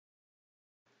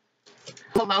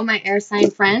Hello, my air sign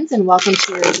friends, and welcome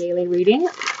to your daily reading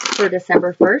for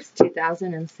December 1st,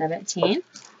 2017.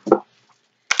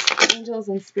 Angels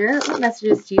and Spirit, what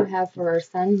messages do you have for our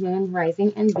Sun, Moon,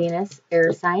 Rising, and Venus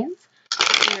air signs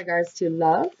in regards to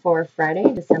love for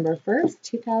Friday, December 1st,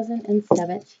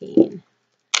 2017?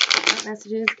 What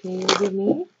messages can you give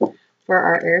me for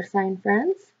our air sign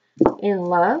friends in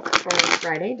love for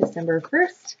Friday, December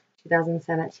 1st,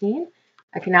 2017?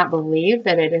 I cannot believe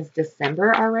that it is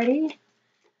December already.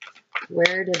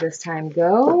 Where did this time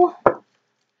go? It'll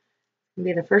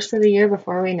be the first of the year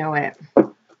before we know it.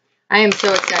 I am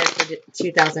so excited for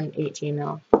 2018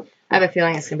 though. I have a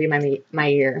feeling it's going to be my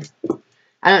year.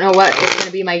 I don't know what it's going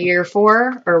to be my year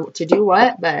for or to do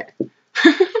what, but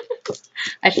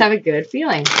I just have a good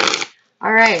feeling.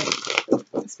 All right.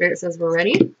 Spirit says we're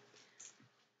ready.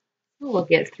 We'll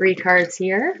get 3 cards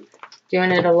here.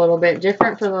 Doing it a little bit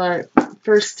different for the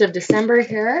 1st of December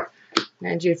here. I'm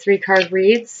going to do 3 card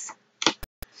reads.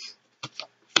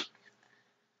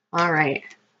 All right.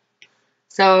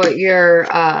 So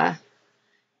your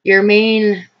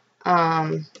main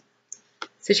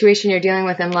situation you're dealing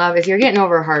with in love is you're getting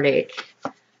over a heartache,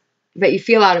 but you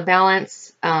feel out of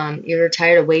balance. You're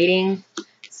tired of waiting.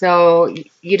 So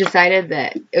you decided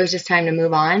that it was just time to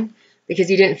move on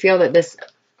because you didn't feel that this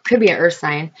could be an earth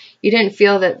sign. You didn't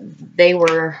feel that they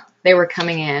were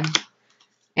coming in.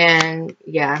 And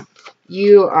yeah,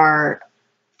 you're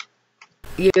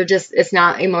just, it's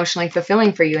not emotionally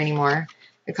fulfilling for you anymore.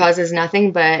 It causes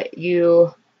nothing but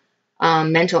you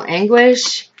mental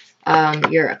anguish.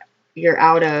 You're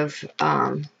out of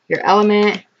your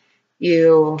element.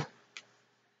 You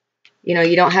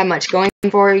don't have much going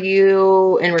for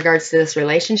you in regards to this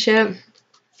relationship.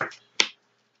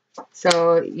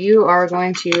 So you are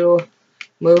going to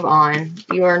move on.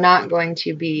 You are not going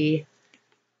to be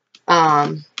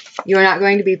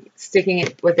sticking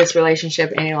with this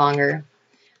relationship any longer.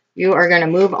 You are going to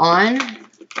move on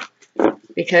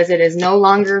because it is no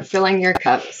longer filling your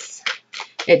cups.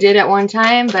 It did at one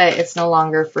time, but it's no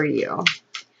longer for you.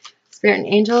 Spirit and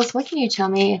angels, what can you tell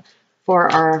me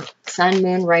for our Sun,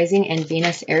 Moon, Rising, and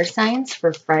Venus air signs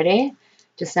for Friday,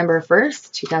 December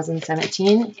 1st,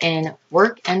 2017 in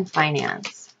work and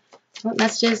finance? What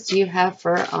messages do you have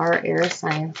for our air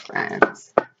sign friends?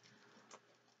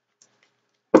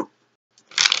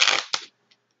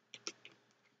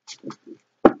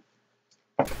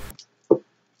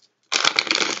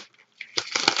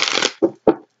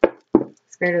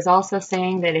 Spirit is also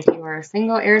saying that if you are a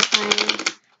single air sign,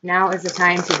 now is the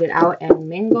time to get out and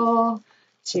mingle,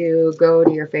 to go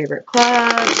to your favorite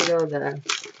club, to go to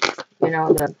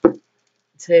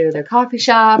the coffee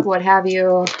shop, what have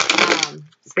you.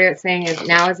 Spirit saying is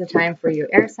now is the time for you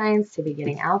air signs to be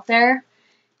getting out there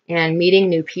and meeting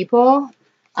new people.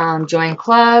 Join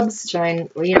clubs,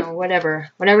 join, whatever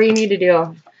you need to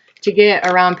do to get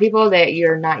around people that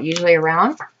you're not usually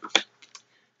around.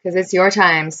 Because it's your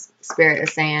time, Spirit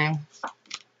is saying.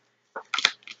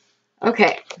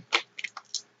 Okay.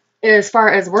 As far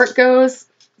as work goes,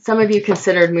 some of you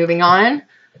considered moving on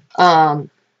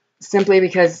simply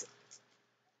because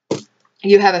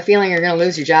you have a feeling you're going to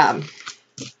lose your job.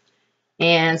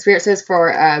 And Spirit says for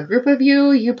a group of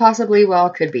you, you possibly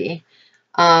could be.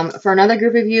 For another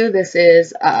group of you, this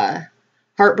is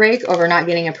heartbreak over not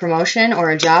getting a promotion or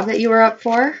a job that you were up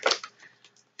for.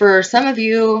 For some of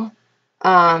you,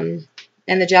 in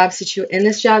this job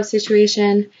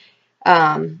situation,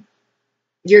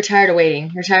 you're tired of waiting.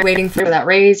 You're tired of waiting for that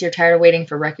raise. You're tired of waiting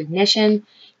for recognition.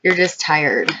 You're just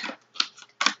tired.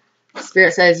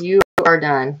 Spirit says you are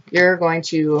done. You're going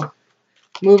to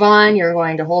move on. You're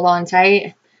going to hold on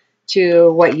tight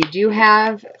to what you do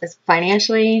have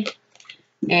financially,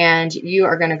 and you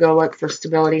are going to go look for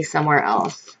stability somewhere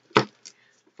else.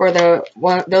 For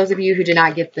those of you who did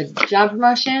not get the job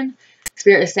promotion,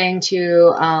 Spirit is saying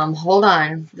to hold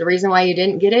on. The reason why you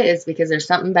didn't get it is because there's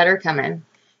something better coming.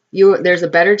 There's a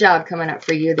better job coming up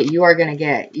for you that you are going to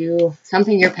get.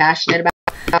 Something you're passionate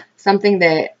about, something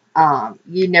that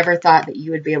you never thought that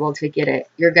you would be able to get it.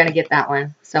 You're going to get that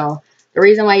one. So the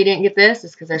reason why you didn't get this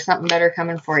is because there's something better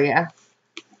coming for you.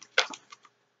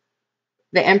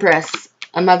 The Empress,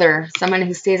 a mother, someone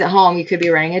who stays at home. You could be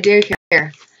running a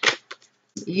daycare.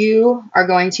 You are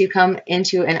going to come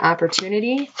into an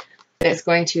opportunity that's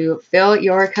going to fill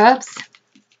your cups.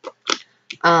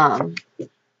 I'm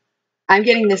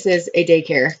getting this as a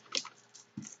daycare.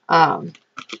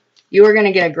 You are going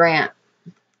to get a grant.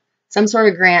 Some sort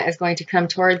of grant is going to come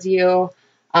towards you.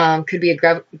 Could be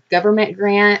a government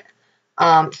grant,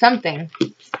 something.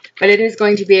 But it is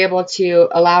going to be able to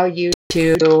allow you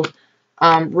to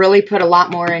really put a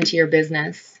lot more into your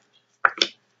business.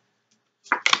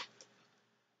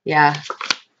 Yeah.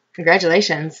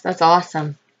 Congratulations. That's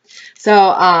awesome.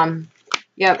 So,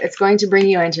 yep, it's going to bring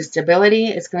you into stability.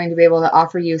 It's going to be able to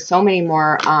offer you so many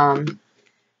more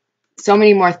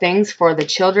things for the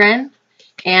children.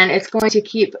 And it's going to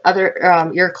keep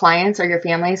other your clients or your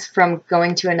families from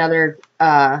going to another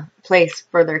place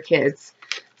for their kids.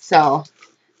 So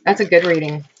that's a good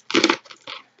reading.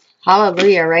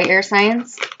 Hallelujah, right, air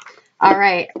signs? All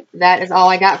right, that is all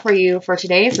I got for you for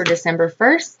today for December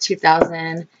 1st,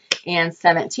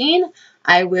 2017.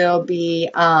 I will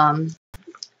be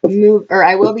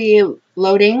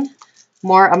loading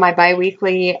more of my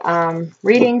bi-weekly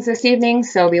readings this evening,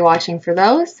 so be watching for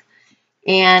those.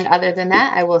 And other than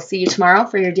that, I will see you tomorrow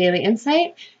for your daily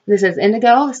insight. This is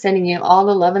Indigo, sending you all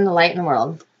the love and the light in the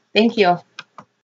world. Thank you.